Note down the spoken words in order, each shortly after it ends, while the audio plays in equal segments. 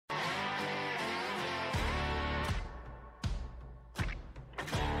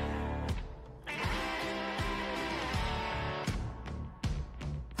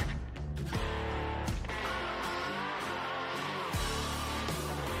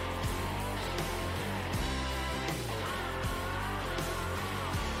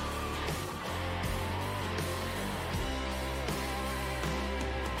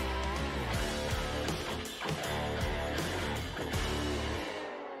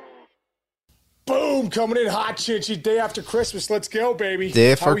Boom, coming in hot, Chinchy. Day after Christmas. Let's go, baby.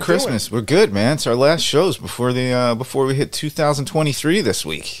 Day after Christmas. Doing? We're good, man. It's our last shows before we hit 2023 this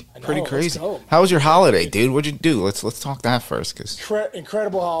week. Pretty crazy. How was your holiday, dude? What'd you do? Let's talk that first.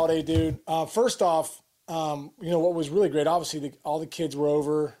 Incredible holiday, dude. First off, what was really great, obviously all the kids were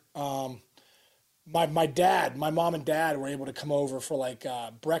over. My mom and dad were able to come over for like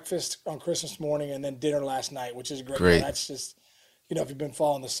breakfast on Christmas morning and then dinner last night, which is great. That's just, if you've been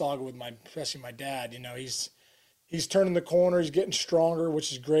following the saga with especially my dad, he's turning the corner, he's getting stronger,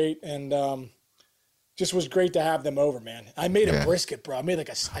 which is great. And just was great to have them over, man. I made a brisket, bro. I made a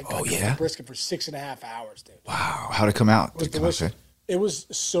brisket for 6.5 hours, dude. Wow. How'd it come out? It was delicious. It was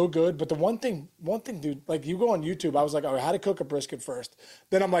so good, but the one thing, dude, like you go on YouTube, I was like, how to cook a brisket first.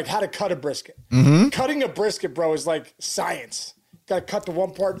 Then I'm like, how to cut a brisket. Mm-hmm. Cutting a brisket, bro, is like science. Got to cut the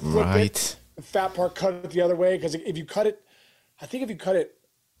one part, flip it, the fat part, cut it the other way. Because if you cut it on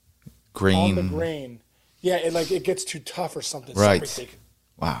the grain, it gets too tough or something. Right.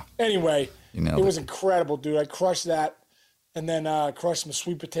 Wow. Anyway, it was incredible, dude. I crushed that. And then crushed some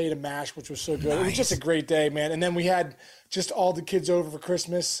sweet potato mash, which was so good. Nice. It was just a great day, man. And then we had just all the kids over for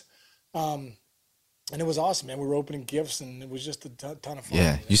Christmas. And it was awesome, man. We were opening gifts, and it was just a ton of fun.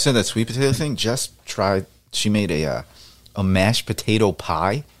 Yeah. You said that sweet potato thing? Just tried. She made a mashed potato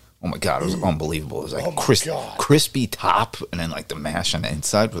pie. Oh, my God. It was unbelievable. It was like crispy top, and then like the mash on the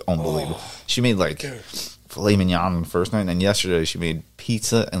inside was unbelievable. She made like filet mignon on the first night, and then yesterday she made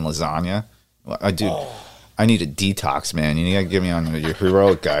pizza and lasagna. I need a detox, man. You got to get me on your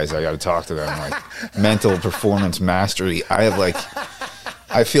heroic guys. I got to talk to them. Like mental performance mastery.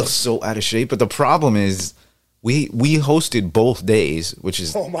 I feel so out of shape. But the problem is we hosted both days, which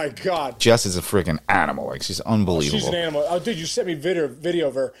is, oh my God, Jess is a freaking animal. Like she's unbelievable. She's an animal. Oh, dude, you sent me video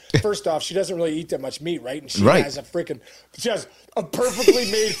of her. First off, she doesn't really eat that much meat, right? And she has a perfectly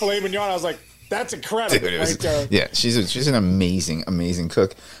made filet mignon. I was like, that's incredible. Dude, yeah, she's an amazing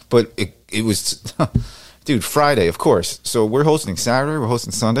cook. But it was. Dude, Friday, of course. So we're hosting Saturday, we're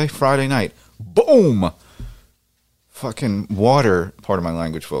hosting Sunday, Friday night. Boom! Fucking water, part of my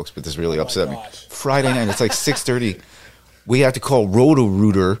language, folks, but this really upset me. Friday night, it's like 6:30. We had to call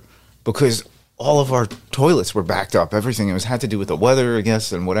Roto-Rooter because all of our toilets were backed up. Everything. It had to do with the weather, I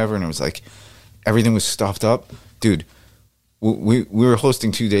guess, and whatever. And it was like everything was stuffed up. Dude, we were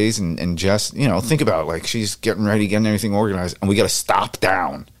hosting 2 days, and Jess, think about it. Like she's getting ready, getting everything organized, and we got to stop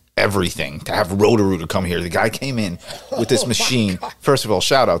down everything to have Roto-Rooter come here. The guy came in with this machine. First of all,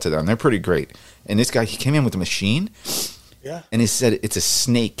 shout out to them. They're pretty great. And this guy, he came in with a machine. Yeah. And he said it's a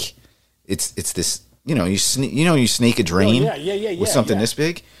snake. It's this, you snake a drain with something this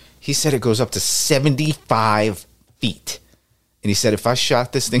big. He said it goes up to 75 feet. And he said, if I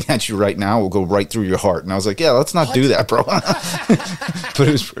shot this thing at you right now, it will go right through your heart. And I was like, yeah, let's not do that, bro. But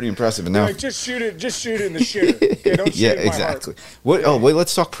it was pretty impressive. And now, like, just shoot it in the shitter. Okay, don't shoot it in exactly. My heart. Oh, wait,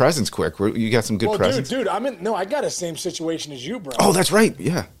 let's talk presents quick. You got some good presents. Dude, I got the same situation as you, bro. Oh, that's right.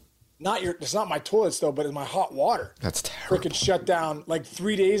 Yeah. It's not my toilets though, but it's my hot water. That's terrible. Freaking shut down like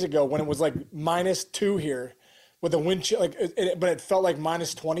 3 days ago when it was like -2 here with a wind chill, but it felt like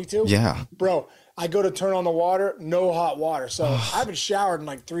 -22. Yeah. Bro, I go to turn on the water, no hot water. So I haven't showered in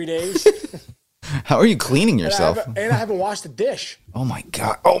like 3 days. How are you cleaning yourself? And I haven't washed a dish. Oh my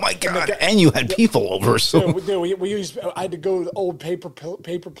God. And you had people over. So dude, I had to go with old paper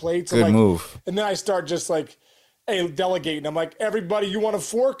plates. Good move. And then I start just like, hey, delegating. I'm like, everybody, you want a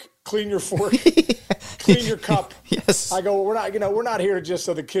fork? Clean your fork. Clean your cup. Yes. I go, we're not here just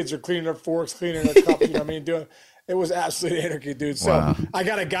so the kids are cleaning their forks, cleaning their cups. You know what I mean? It was absolute anarchy, dude. So I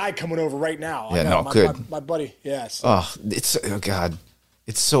got a guy coming over right now. Yeah, good. My buddy, yes. Oh, God.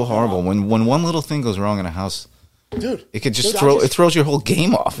 It's so horrible. When one little thing goes wrong in a house, dude, it could it throws your whole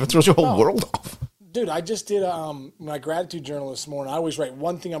game off. It throws your whole world off. Dude, I just did my gratitude journal this morning. I always write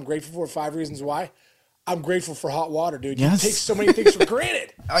one thing I'm grateful for, 5 reasons why. I'm grateful for hot water, dude. Yes. You take so many things for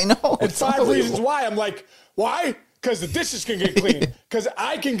granted. I know. And 5 reasons why. I'm like, why? Because the dishes can get clean. Because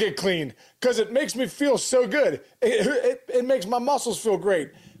I can get clean. Because it makes me feel so good. It makes my muscles feel great.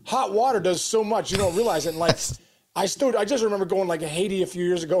 Hot water does so much. You don't realize it. And like, I just remember going like to Haiti a few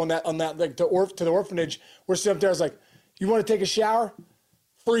years ago on that like to the orphanage. We're sitting up there. I was like, you want to take a shower?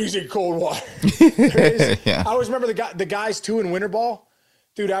 Freezing cold water. Yeah. I always remember the guys too in winter ball,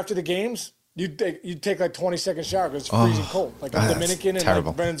 dude. After the games, you'd take like 20-second shower because it's freezing cold. Like in Dominican and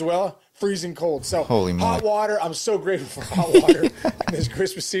like Venezuela, freezing cold. So hot water. I'm so grateful for hot water in this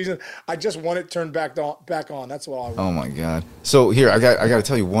Christmas season. I just want it turned back on. That's what I want. Oh my God. So here I got to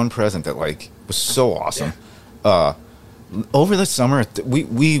tell you one present that like was so awesome. over the summer,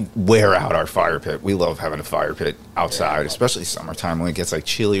 we wear out our fire pit. We love having a fire pit outside, especially summertime when it gets like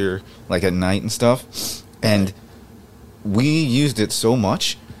chillier, like at night and stuff. And we used it so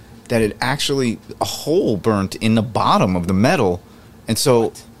much that it actually, a hole burnt in the bottom of the metal. And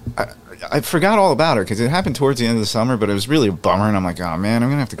so I forgot all about it because it happened towards the end of the summer, but it was really a bummer. And I'm like, oh man, I'm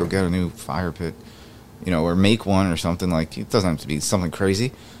going to have to go get a new fire pit, or make one or something. Like, it doesn't have to be something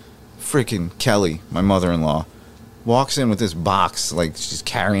crazy. Freaking Kelly, my mother-in-law, walks in with this box, like she's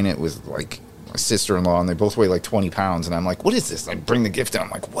carrying it with like my sister-in-law, and they both weigh like 20 pounds. And I'm like, what is this? I bring the gift in. I'm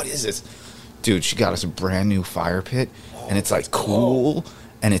like, what is this? Dude, she got us a brand new fire pit, and it's like cool,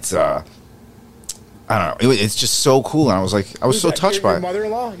 and it's I don't know, it's just so cool. And I was like, I was so touched by it.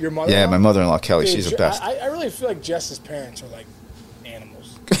 Mother-in-law? Your mother-in-law? Yeah, my mother-in-law Kelly. Dude, she's the best. I really feel like Jess's parents are like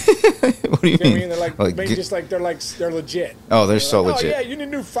animals. What do you mean? I mean, they're like just like they're legit. Oh, they're so legit. Oh yeah, you need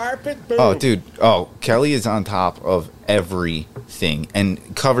a new fire pit. Boom. Oh, dude. Oh, Kelly is on top of everything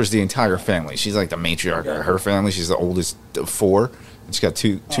and covers the entire family. She's like the matriarch of her family. She's the oldest of 4. And she's got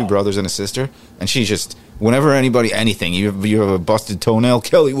two brothers and a sister. And she's just, whenever anything, you have a busted toenail,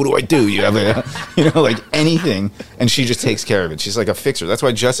 Kelly, what do I do? You have a, like anything. And she just takes care of it. She's like a fixer. That's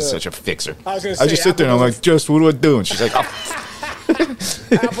why Jess is such a fixer. I just sit there and I'm like, Jess, what do I do? And she's like, oh.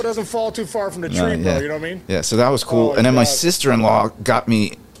 Apple doesn't fall too far from the tree, bro. You know what I mean? Yeah, so that was cool. Oh, and then my sister-in-law got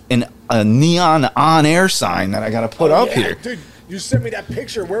me a neon on-air sign that I got to put up here. Dude, you sent me that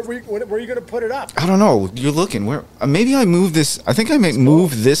picture. Where are you going to put it up? I don't know. You're looking. Where? Maybe I moved this. I think I may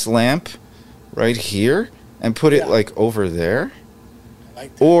move this lamp right here and put it like over there. I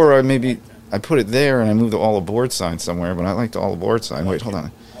like that. Or I put it there and I moved the all aboard sign somewhere, but I like the all aboard sign. Wait, hold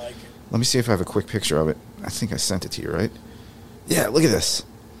on. I like it. Let me see if I have a quick picture of it. I think I sent it to you, right? Yeah, look at this.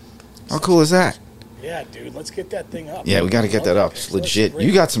 How cool is that? Yeah, dude, let's get that thing up. Yeah, we got to get that up. It's legit.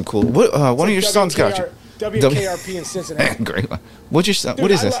 You got some cool. One of your sons got you. WKRP in Cincinnati. Great one. What's your son?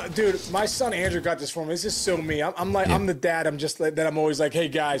 What is this? Dude, my son Andrew got this for me. This is so me. I'm the dad. I'm just like that. I'm always like, hey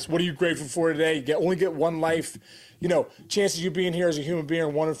guys, what are you grateful for today? You only get one life. Chances of you being here as a human being are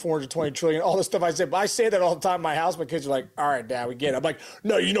 1 in 420 trillion. All the stuff I say, but I say that all the time in my house. My kids are like, all right, Dad, we get it. I'm like,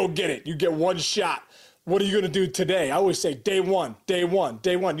 no, you don't get it. You get one shot. What are you going to do today? I always say day one.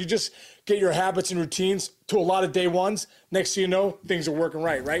 You just get your habits and routines to a lot of day ones. Next thing you know, things are working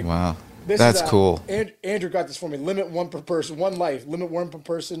right? Wow. That's cool. Andrew got this for me. Limit one per person, one life. Limit one per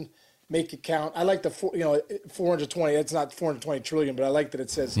person. Make it count. I like the 420. That's not 420 trillion, but I like that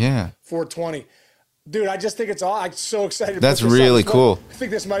it says 420. Dude, I just think it's all. I'm so excited. That's really cool. I think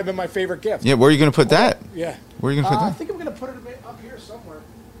this might have been my favorite gift. Yeah, where are you going to put that? Yeah. Where are you going to put that? I think I'm going to put it up here somewhere.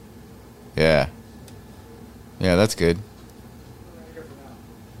 Yeah. Yeah, that's good.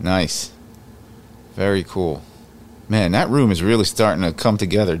 Nice. Very cool. Man, that room is really starting to come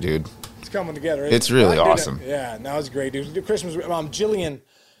together, dude. It's coming together. It's really awesome. Yeah, no, it's great, dude. Christmas. Jillian,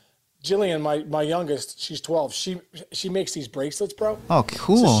 my youngest, she's 12. She makes these bracelets, bro. Oh,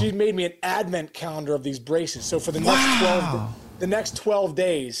 cool. So she made me an advent calendar of these bracelets. So for the next 12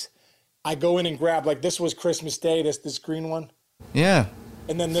 days, I go in and grab, like, this was Christmas Day, this green one. Yeah.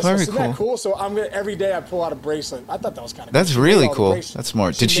 And then this was, isn't that cool? So every day I pull out a bracelet. I thought that was kind of cool. That's really cool. That's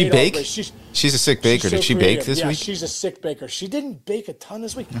smart. Did she bake? She's a sick baker. Did she bake this week? She's a sick baker. She didn't bake a ton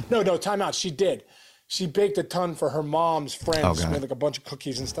this week. No, time out. She did. She baked a ton for her mom's friends. Made like a bunch of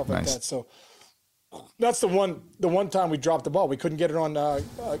cookies and stuff like that. So that's the one time we dropped the ball. We couldn't get it on a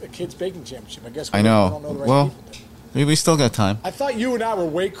kids baking championship. I guess we don't know the right people there. We still got time. I thought you and I were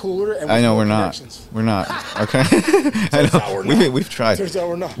way cooler. And I know we're not. We're not. Okay. I know. We've tried. Turns out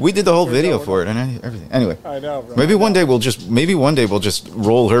we're not. We did the whole video for it and everything. Anyway. I know, bro. Maybe one day we'll just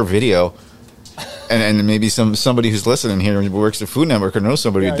roll her video, and maybe somebody who's listening here who works at Food Network or knows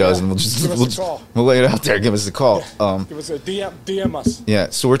somebody who does, and we'll lay it out there. Give us a call. Give us a DM us. Yeah.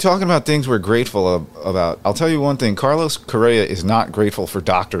 So we're talking about things we're grateful about. I'll tell you one thing. Carlos Correa is not grateful for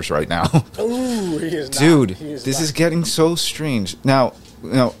doctors right now. Ooh, he is not. Dude, this is getting so strange. Now,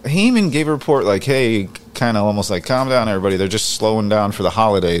 Heyman gave a report like, hey, kind of almost like, calm down, everybody. They're just slowing down for the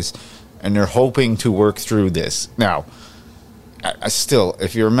holidays, and they're hoping to work through this. Now, I still,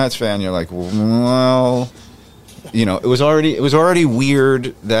 if you're a Mets fan, you're like, well, it was already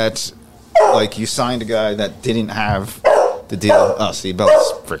weird that, like, you signed a guy that didn't have the deal. Oh, see,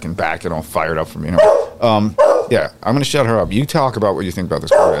 Bella's freaking back and all fired up for me. Yeah, I'm going to shut her up. You talk about what you think about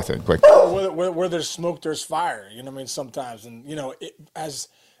this story, I think. Like, where there's smoke, there's fire. You know what I mean? Sometimes. And, as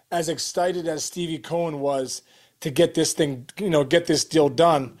excited as Stevie Cohen was to get this thing, get this deal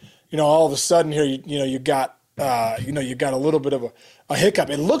done, all of a sudden here, you got a little bit of a hiccup.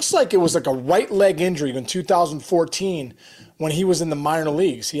 It looks like it was like a right leg injury in 2014 when he was in the minor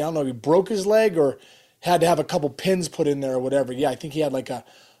leagues. I don't know if he broke his leg or had to have a couple pins put in there or whatever. Yeah, I think he had like a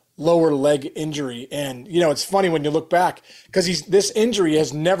lower leg injury. And, it's funny when you look back because this injury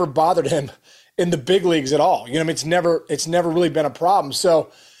has never bothered him in the big leagues at all. It's never really been a problem.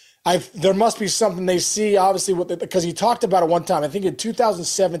 So there must be something they see, obviously, because he talked about it one time. I think in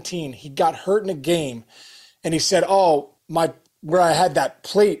 2017, he got hurt in a game and he said, where I had that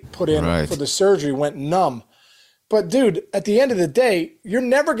plate put in for the surgery went numb. But, dude, at the end of the day, you're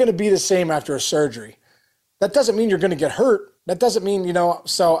never going to be the same after a surgery. That doesn't mean you're going to get hurt. That doesn't mean,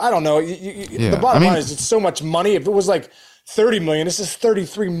 so I don't know. The bottom line is it's so much money. If it was like $30 million, this is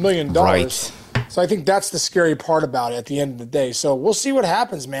 $33 million. Right. So I think that's the scary part about it at the end of the day. So we'll see what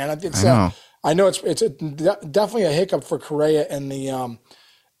happens, man. I know it's definitely a hiccup for Correa and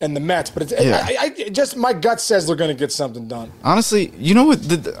the Mets, but it's my gut says they're going to get something done. Honestly, you know what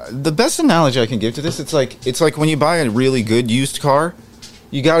the best analogy I can give to this? It's like when you buy a really good used car,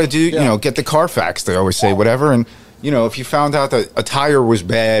 you got to do get the Carfax. They always say whatever, and if you found out that a tire was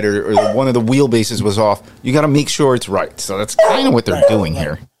bad or one of the wheelbases was off, you got to make sure it's right. So that's kind of what they're doing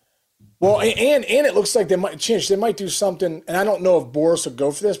here. Well, and it looks like they might change. They might do something, and I don't know if Boris would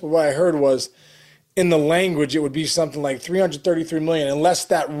go for this, but what I heard was in the language it would be something like $333 million, unless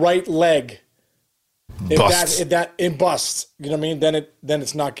that right leg busts. If it busts, you know what I mean? Then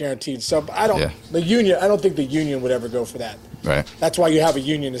it's not guaranteed. So I don't think the union would ever go for that. Right. That's why you have a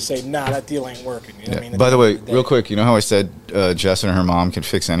union to say, nah, that deal ain't working. You know what I mean? By the way, real quick, you know how I said Jess and her mom can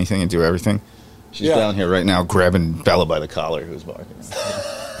fix anything and do everything? She's down here right now grabbing Bella by the collar, who's barking.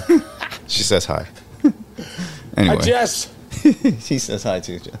 She says hi. Anyway. Hi, Jess. She says hi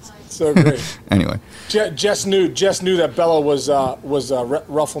too, Jess. So great. Anyway. Jess knew that Bella was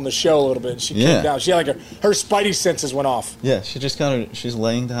ruffling the show a little bit. She came down. She had like her spidey senses went off. Yeah, she just she's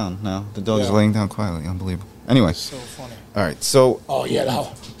laying down now. The dog's laying down quietly. Unbelievable. Anyway. So funny. All right, so. Oh, yeah.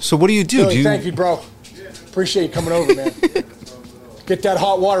 No. So what do you do? Billy, thank you, bro. Appreciate you coming over, man. Get that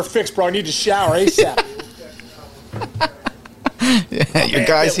hot water fixed, bro. I need to shower ASAP. Yeah, your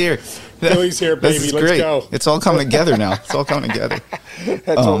guy's here. Billy's here, baby. This is Let's great. go. It's all coming together now. It's all coming together.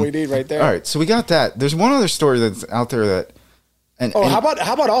 That's what we need right there. All right, so we got that. There's one other story that's out there that. How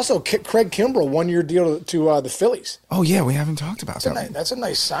about also Craig Kimbrell 1 year deal to the Phillies? Oh yeah, we haven't talked about that. That's a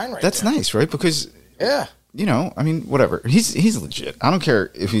nice sign, right? That's there. nice, right? Because I mean, whatever. He's legit. I don't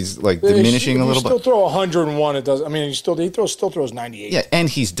care if he's like diminishing a little bit. Still throw 101. It does. I mean, he still throws 98. Yeah, and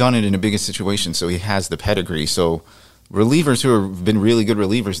he's done it in a bigger situation, so he has the pedigree. So. Relievers who have been really good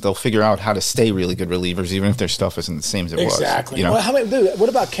relievers, they'll figure out how to stay really good relievers, even if their stuff isn't the same as it was. Exactly. Well, what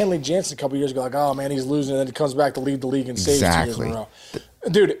about Kenley Jansen a couple years ago? Like, oh, man, he's losing, and then he comes back to lead the league in saves 2 years in a row.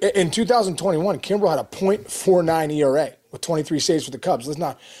 Dude, in 2021, Kimbrell had a .49 ERA with 23 saves for the Cubs.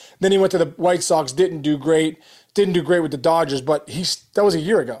 Then he went to the White Sox, didn't do great with the Dodgers, but that was a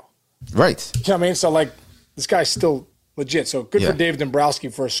year ago. Right. You know what I mean? So, like, this guy's still legit. So good for Dave Dombrowski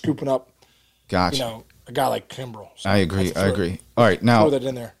for scooping up, a guy like Kimbrell. So I agree. All right, now throw that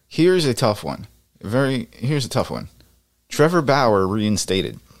in there. Here's a tough one. Here's a tough one. Trevor Bauer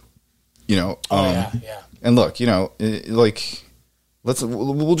reinstated. Yeah. And look, we'll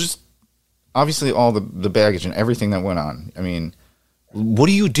just obviously all the baggage and everything that went on. I mean, what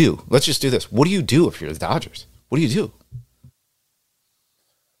do you do? Let's just do this. What do you do if you're the Dodgers? What do you do?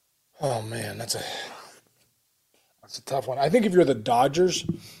 Oh man, that's a tough one. I think if you're the Dodgers,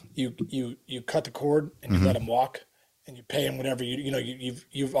 you cut the cord and you let him walk, and you pay him whatever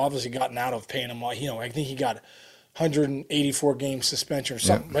you've obviously gotten out of paying him. I think he got 184 game suspension or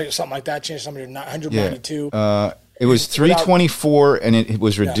something, right? Something like that. Changed somebody 192. It was 324, and it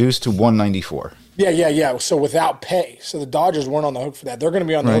was reduced to 194. Yeah. So without pay, so the Dodgers weren't on the hook for that. They're going to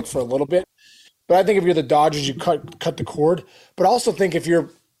be on the hook for a little bit, but I think if you're the Dodgers, you cut the cord. But I also think if you're,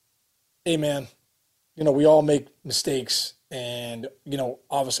 hey man, we all make mistakes. And,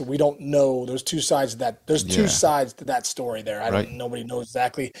 obviously we don't know. There's two sides to that. There's two sides to that story there. Nobody knows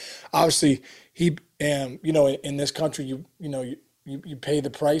exactly. Obviously, in this country, you pay the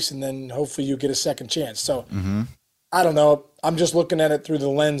price and then hopefully you get a second chance. So I don't know. I'm just looking at it through the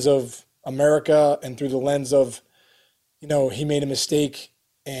lens of America and through the lens of, he made a mistake.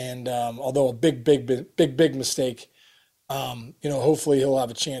 And although a big mistake, hopefully he'll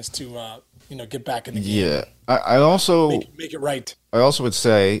have a chance to, get back in the game. Yeah. I also make it right. I also would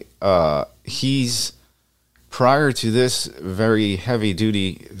say he's prior to this very heavy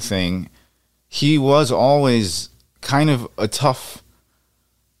duty thing, he was always kind of a tough.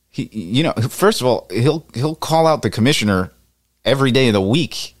 First of all, he'll call out the commissioner every day of the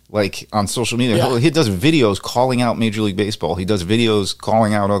week, like on social media. Yeah. He does videos calling out Major League Baseball. He does videos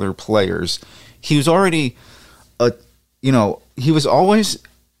calling out other players. He was already he was always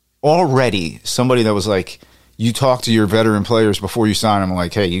already somebody that was like, you talk to your veteran players before you sign them,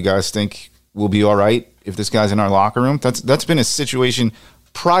 like, hey, you guys think we'll be all right if this guy's in our locker room? That's been a situation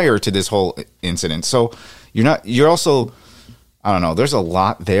prior to this whole incident. So you're also, I don't know, there's a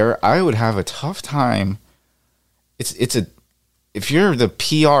lot there. I would have a tough time. If you're the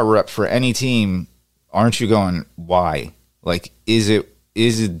PR rep for any team, aren't you going, why? Like, is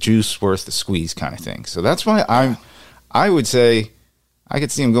it juice worth the squeeze kind of thing? So that's why I would say I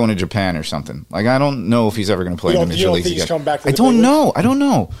could see him going to Japan or something. Like, I don't know if he's ever going to play in the Major Leagues again. I don't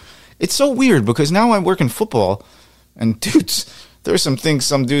know. It's so weird because now I work in football, and dudes, there's some things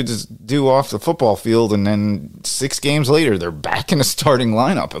some dudes do off the football field, and then 6 games later they're back in the starting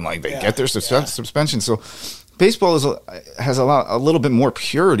lineup, and like they get their suspension. So baseball has a little bit more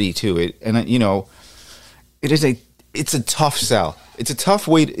purity to it, and it's a tough sell. It's a tough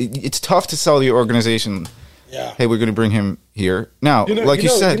way. It's tough to sell the organization. Yeah. Hey, we're going to bring him here now. You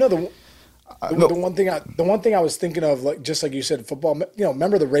said, the one thing I was thinking of, like just like you said, football.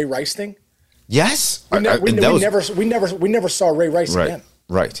 Remember the Ray Rice thing? Yes. We never saw Ray Rice again.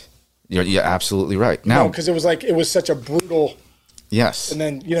 Right. You're absolutely right. Now, because it was such a brutal. Yes. And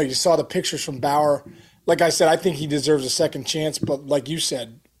then you saw the pictures from Bauer. Like I said, I think he deserves a second chance. But like you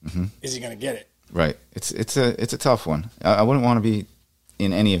said, is he going to get it? Right. It's a tough one. I wouldn't want to be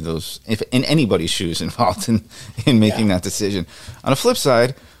in any of those, if in anybody's shoes involved in making that decision. On the flip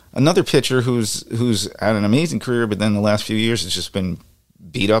side, another pitcher who's had an amazing career, but then the last few years has just been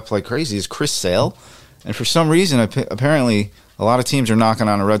beat up like crazy is Chris Sale. And for some reason, apparently, a lot of teams are knocking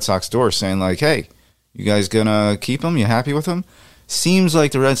on the Red Sox door saying like, "Hey, you guys gonna keep him? You happy with him?" Seems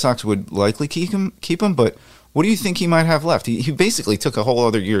like the Red Sox would likely keep him. But what do you think he might have left? He basically took a whole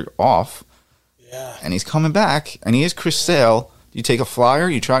other year off. Yeah. And he's coming back, and he is Chris Sale. You take a flyer.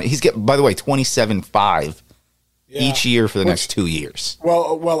 You try. He's getting, by the way, 27.5 each year for the next 2 years.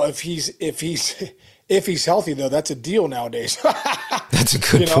 Well, if he's healthy though, that's a deal nowadays. That's a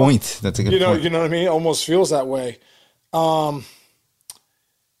good point. That's a good point. You know what I mean? It almost feels that way.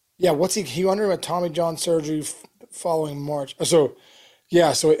 What's he under a Tommy John surgery following March? So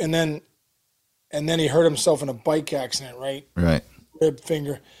and then he hurt himself in a bike accident, right? Right. Rib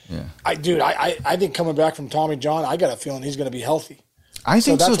finger. Yeah. I think coming back from Tommy John, I got a feeling he's going to be healthy. I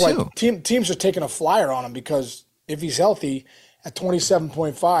think so too. Teams are taking a flyer on him because if he's healthy at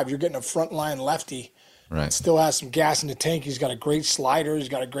 27.5, you're getting a frontline lefty. Right. Still has some gas in the tank. He's got a great slider. He's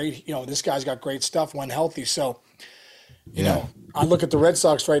got a great, this guy's got great stuff when healthy. So, I look at the Red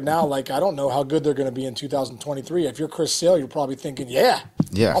Sox right now, like I don't know how good they're going to be in 2023. If you're Chris Sale, you're probably thinking,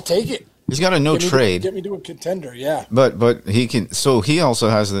 I'll take it. He's got a trade. Get me to a contender, yeah. But he can. So he also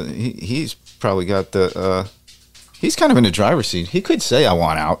has he's probably got the. He's kind of in the driver's seat. He could say, "I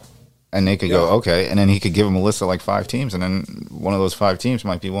want out," and they could go, "Okay," and then he could give him a list of like 5 teams, and then one of those 5 teams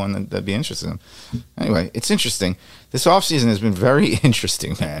might be one that'd be interested in him. Anyway, it's interesting. This offseason has been very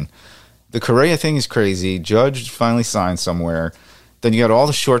interesting, man. The Correa thing is crazy. Judge finally signed somewhere. Then you got all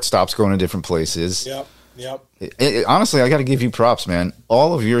the shortstops going to different places. Yep. Honestly, I got to give you props, man.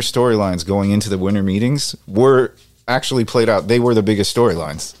 All of your storylines going into the winter meetings were actually played out. They were the biggest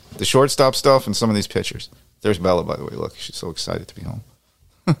storylines. The shortstop stuff and some of these pitchers. There's Bella, by the way. Look, she's so excited to be home.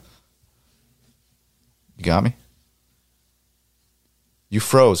 You got me? You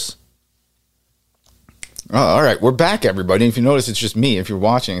froze. Oh, all right, we're back, everybody. If you notice, it's just me. If you're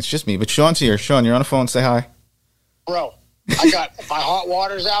watching, it's just me. But Sean's here. Sean, you're on the phone. Say hi. Bro, I got my hot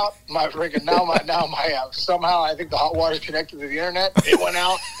water's out. My freaking somehow I think the hot water's connected to the internet. It went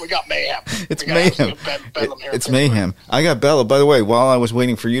out. We got mayhem. It's mayhem. It's mayhem. I got Bella. By the way, while I was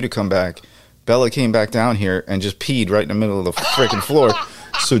waiting for you to come back, Bella came back down here and just peed right in the middle of the freaking floor.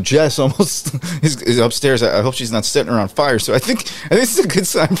 So Jess almost is upstairs. I hope she's not setting her on fire. So I think this is a good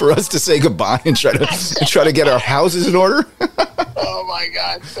sign for us to say goodbye and try to get our houses in order. Oh my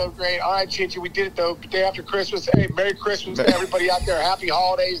God, so great! All right, Chichi, we did it though. Day after Christmas. Hey, Merry Christmas to everybody out there. Happy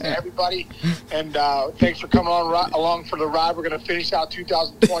holidays to everybody, and thanks for coming along for the ride. We're going to finish out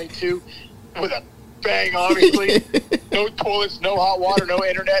 2022 with a bang. Obviously, no toilets, no hot water, no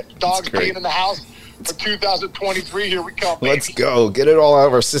internet, dogs being in the house. For 2023, here we come, baby. Let's go. Get it all out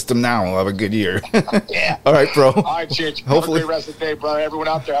of our system now. We'll have a good year. Yeah. All right, bro. All right, Chich. Hopefully. Have a great rest of the day, brother. Everyone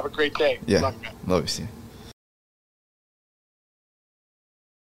out there, have a great day. Yeah. Love you, man. Love you. See you.